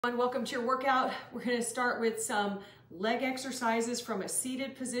Welcome to your workout. We're going to start with some leg exercises from a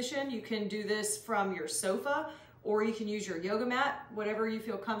seated position. You can do this from your sofa or you can use your yoga mat, whatever you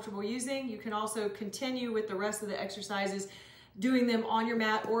feel comfortable using. You can also continue with the rest of the exercises doing them on your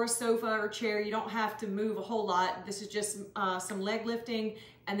mat or a sofa or chair. You don't have to move a whole lot. This is just some leg lifting,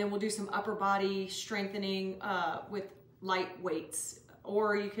 and then we'll do some upper body strengthening with light weights,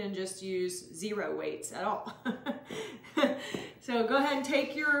 or you can just use zero weights at all. So go ahead and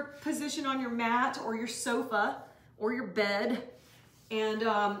take your position on your mat or your sofa or your bed, and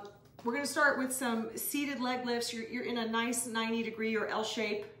we're going to start with some seated leg lifts. You're in a nice 90-degree or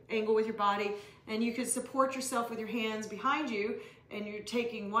L-shape angle with your body, and you can support yourself with your hands behind you, and you're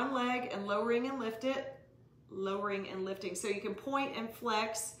taking one leg and lowering and lift it, lowering and lifting. So you can point and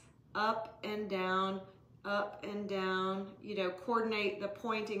flex up and down, you know, coordinate the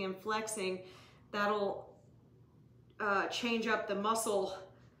pointing and flexing. That'll change up the muscle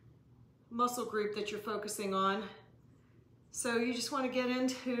group that you're focusing on. So you just want to get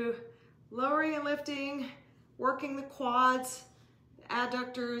into lowering and lifting, working the quads, the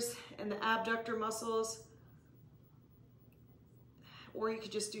adductors and the abductor muscles. Or you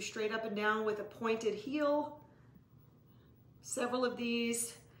could just do straight up and down with a pointed heel. Several of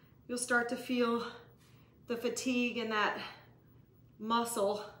these, you'll start to feel the fatigue in that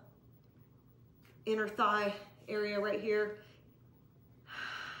muscle, inner thigh area right here.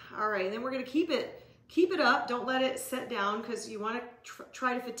 All right, and then we're gonna keep it up. Don't let it set down because you wanna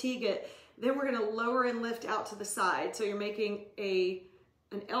try to fatigue it. Then we're gonna lower and lift out to the side. So you're making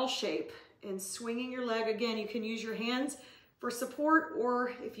an L shape and swinging your leg. Again, you can use your hands for support,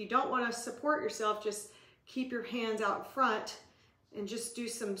 or if you don't wanna support yourself, just keep your hands out in front and just do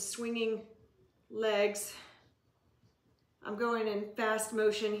some swinging legs. I'm going in fast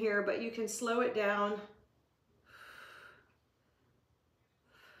motion here, but you can slow it down.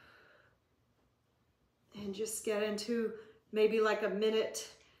 And just get into maybe like a minute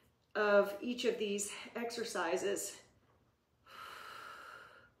of each of these exercises.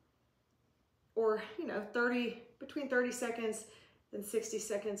 Or, you know, between 30 seconds and 60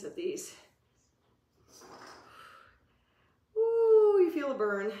 seconds of these. Ooh, you feel a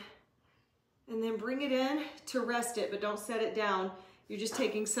burn. And then bring it in to rest it, but don't set it down. You're just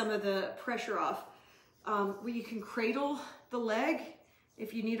taking some of the pressure off. You can cradle the leg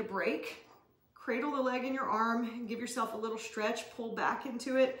if you need a break. Cradle the leg in your arm and give yourself a little stretch, pull back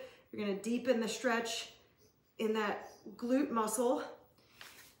into it. You're gonna deepen the stretch in that glute muscle.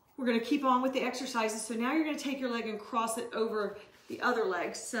 We're gonna keep on with the exercises. So now you're gonna take your leg and cross it over the other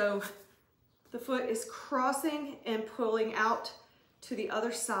leg. So the foot is crossing and pulling out to the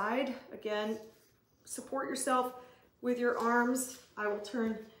other side. Again, support yourself with your arms. I will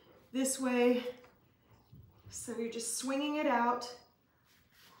turn this way. So you're just swinging it out.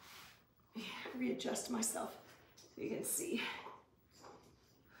 Readjust myself so you can see.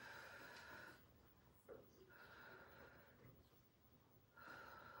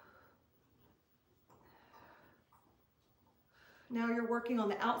 Now you're working on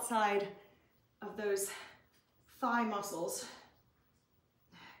the outside of those thigh muscles,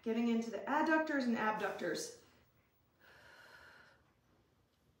 getting into the adductors and abductors.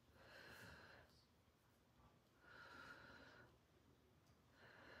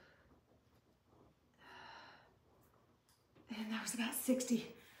 And that was about 60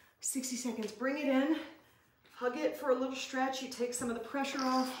 seconds. Bring it in, hug it for a little stretch. You take some of the pressure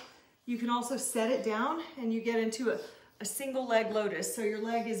off. You can also set it down and you get into a single leg lotus. So your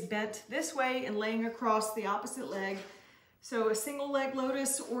leg is bent this way and laying across the opposite leg. So a single leg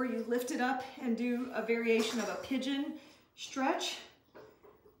lotus, or you lift it up and do a variation of a pigeon stretch.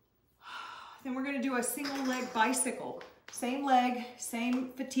 Then we're gonna do a single leg bicycle. Same leg, same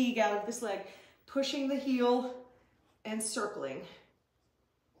fatigue out of this leg. Pushing the heel and circling.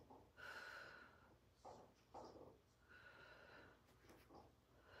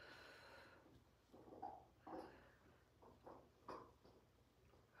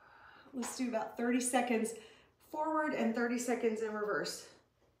 Let's do about 30 seconds forward and 30 seconds in reverse.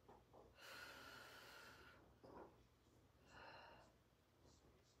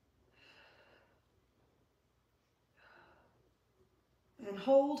 And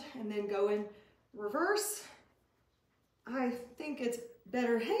hold, and then go in reverse. I think it's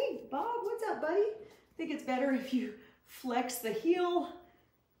better. Hey, Bob, what's up, buddy? I think it's better if you flex the heel.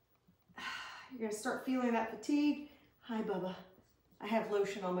 You're gonna start feeling that fatigue. Hi, Bubba. I have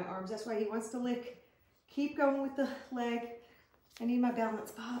lotion on my arms. That's why he wants to lick. Keep going with the leg. I need my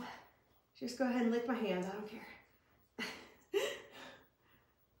balance, Bob. Just go ahead and lick my hands. I don't care.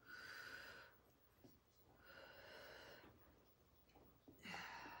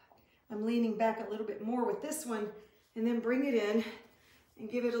 I'm leaning back a little bit more with this one, and then bring it in and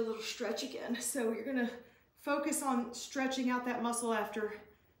give it a little stretch again. So you're gonna focus on stretching out that muscle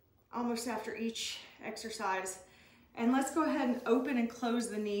almost after each exercise. And let's go ahead and open and close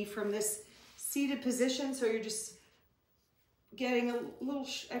the knee from this seated position. So you're just getting a little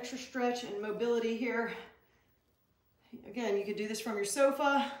extra stretch and mobility here. Again, you could do this from your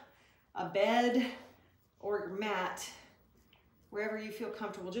sofa, a bed, or your mat, wherever you feel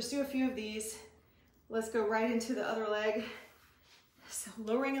comfortable. Just do a few of these. Let's go right into the other leg. So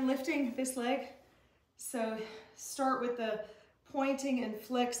lowering and lifting this leg. So start with the pointing and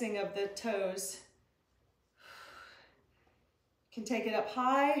flexing of the toes. You can take it up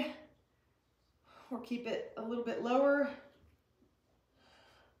high or keep it a little bit lower.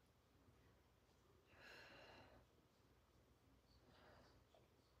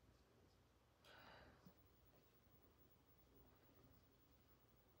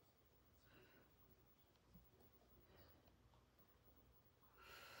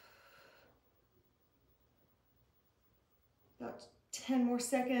 About 10 more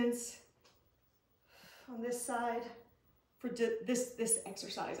seconds on this side for this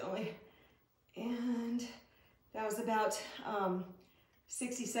exercise only. And that was about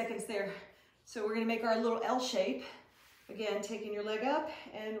 60 seconds there. So we're gonna make our little L shape. Again, taking your leg up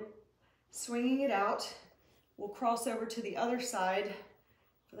and swinging it out. We'll cross over to the other side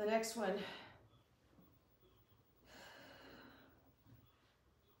for the next one.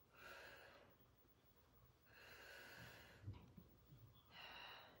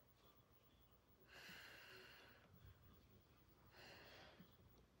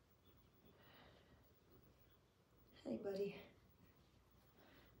 Hey, buddy.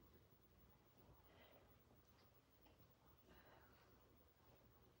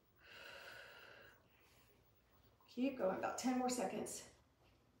 Keep going, about 10 more seconds.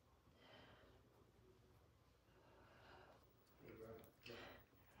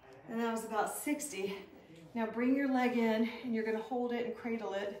 And that was about 60. Now bring your leg in and you're gonna hold it and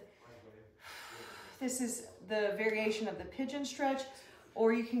cradle it. This is the variation of the pigeon stretch,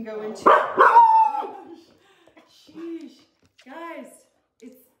 or you can go into, sheesh, guys,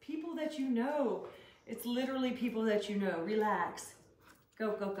 it's people that you know. It's literally people that you know. Relax.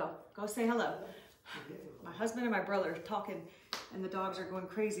 Go, go, go. Go say hello. My husband and my brother are talking and the dogs are going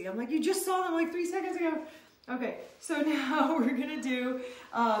crazy. I'm like, you just saw them like 3 seconds ago. Okay, so now we're gonna do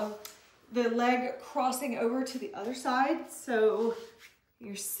the leg crossing over to the other side. So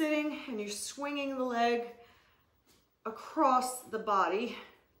you're sitting and you're swinging the leg across the body.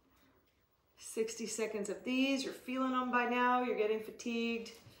 60 seconds of these. You're feeling them by now. You're getting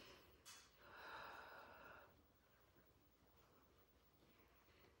fatigued.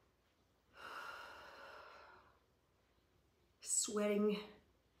 Sweating.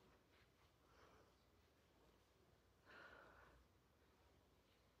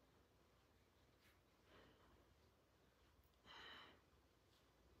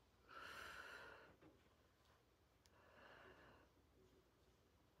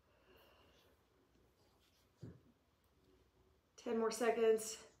 Ten more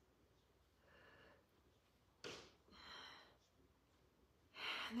seconds.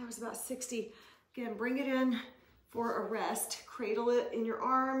 And that was about 60. Again, bring it in for a rest. Cradle it in your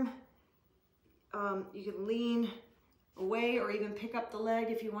arm. You can lean away or even pick up the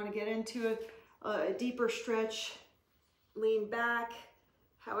leg if you want to get into a deeper stretch. Lean back,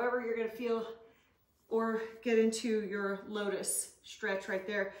 however you're going to feel, or get into your lotus stretch right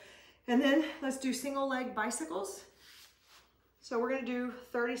there. And then let's do single leg bicycles. So we're going to do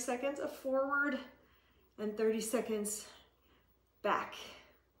 30 seconds of forward and 30 seconds back.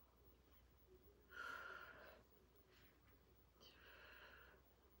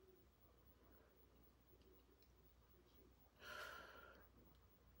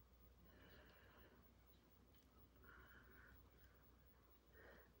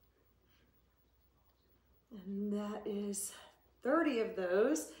 And that is 30 of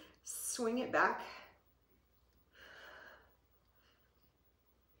those. Swing it back.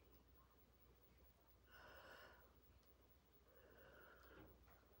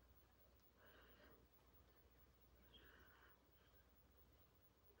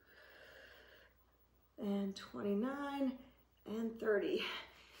 And 29 and 30.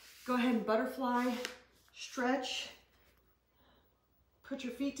 Go ahead and butterfly, stretch, put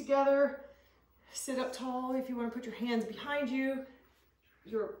your feet together, sit up tall. If you want to put your hands behind you,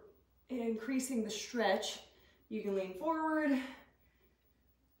 you're increasing the stretch. You can lean forward,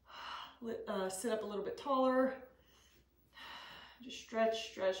 sit up a little bit taller, just stretch,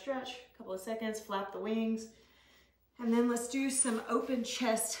 stretch, stretch, a couple of seconds, flap the wings. And then let's do some open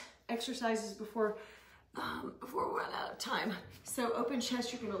chest exercises before we run out of time. So open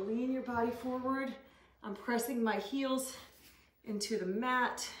chest, you're gonna lean your body forward. I'm pressing my heels into the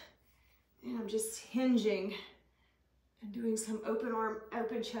mat, and I'm just hinging and doing some open arm,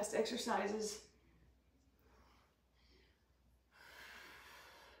 open chest exercises.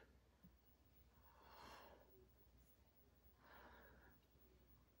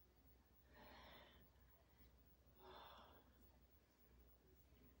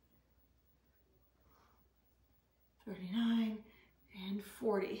 $39 and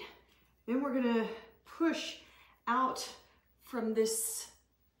 $40. Then we're gonna push out from this.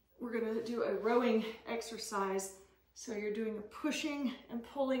 We're gonna do a rowing exercise. So you're doing a pushing and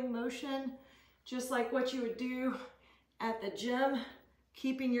pulling motion, just like what you would do at the gym,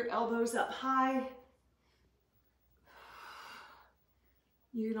 keeping your elbows up high.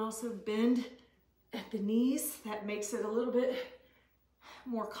 You can also bend at the knees. That makes it a little bit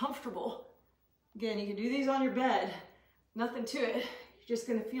more comfortable. Again, you can do these on your bed, nothing to it. You're just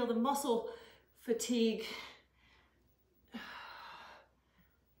gonna feel the muscle fatigue.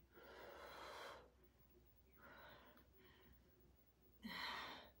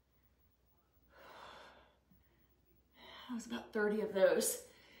 That was about 30 of those.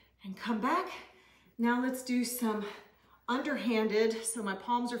 And come back. Now let's do some underhanded. So my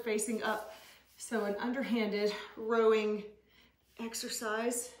palms are facing up. So an underhanded rowing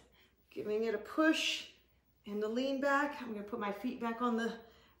exercise. Giving it a push and a lean back. I'm gonna put my feet back on the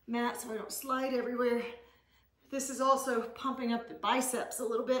mat so I don't slide everywhere. This is also pumping up the biceps a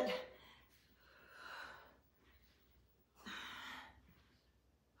little bit.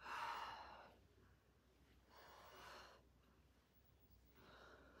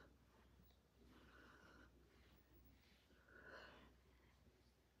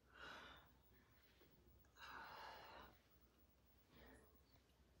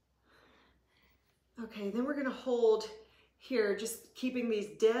 Okay, then we're gonna hold here, just keeping these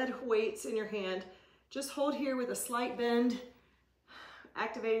dead weights in your hand. Just hold here with a slight bend,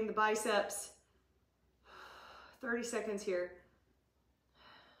 activating the biceps. 30 seconds here.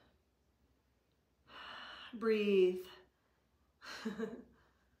 Breathe.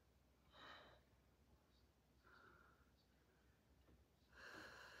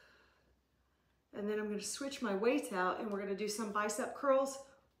 And then I'm gonna switch my weights out and we're gonna do some bicep curls.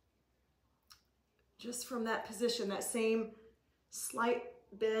 Just from that position, that same slight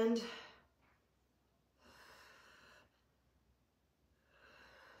bend.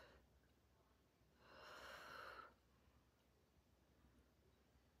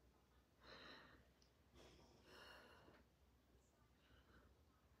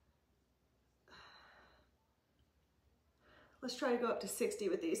 Let's try to go up to 60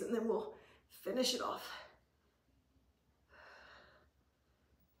 with these and then we'll finish it off.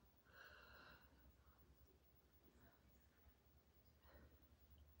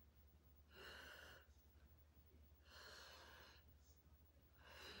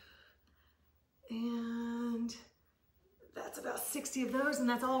 And that's about 60 of those, and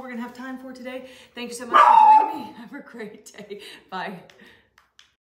that's all we're gonna have time for today. Thank you so much for joining me. Have a great day. Bye.